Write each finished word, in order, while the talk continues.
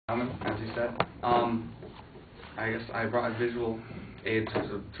As you said. I guess I brought a visual aid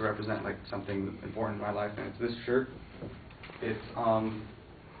to represent like something important in my life, and it's this shirt. It's a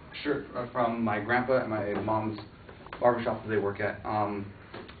shirt from my grandpa and my mom's barbershop that they work at.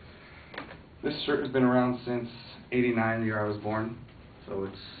 This shirt has been around since '89, the year I was born, so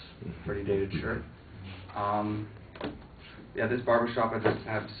it's a pretty dated shirt. Yeah, this barbershop, I just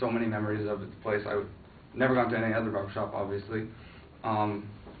have so many memories of the place. I would never gone to any other barbershop, obviously.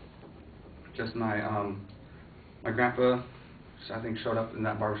 Just my grandpa, I think, showed up in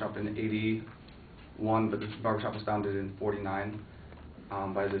that barbershop in '81, but this barbershop was founded in '49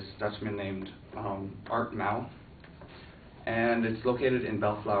 by this Dutchman named Art Mao, and it's located in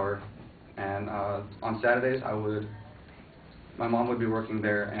Bellflower. And on Saturdays, my mom would be working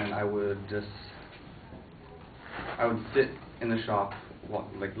there, and I would sit in the shop,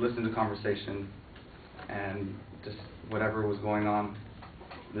 like listen to conversation, and just whatever was going on.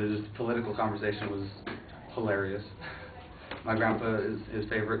 The political conversation was hilarious. My grandpa, his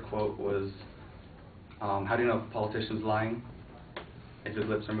favorite quote was, "How do you know if a politician's lying? If his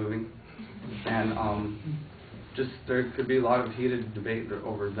lips are moving." And just there could be a lot of heated debate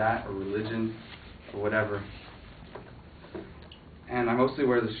over that or religion or whatever. And I mostly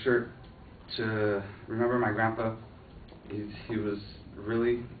wear this shirt to remember my grandpa. He was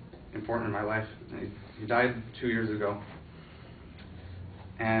really important in my life. He died 2 years ago.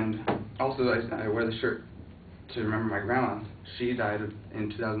 And also I wear the shirt to remember my grandma. She died in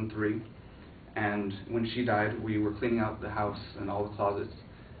 2003, and when she died, we were cleaning out the house and all the closets,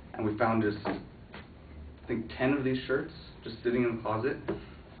 and we found just, I think, 10 of these shirts just sitting in the closet,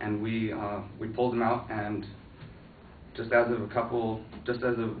 and we pulled them out, and just as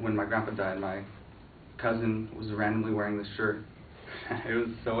of when my grandpa died, my cousin was randomly wearing this shirt. I was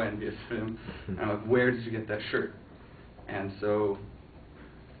so envious of him. And I'm like, "Where did you get that shirt?" And so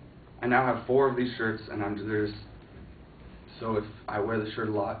I now have 4 of these shirts, and so if I wear the shirt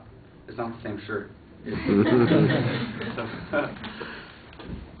a lot, it's not the same shirt.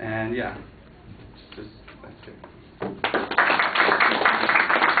 And yeah.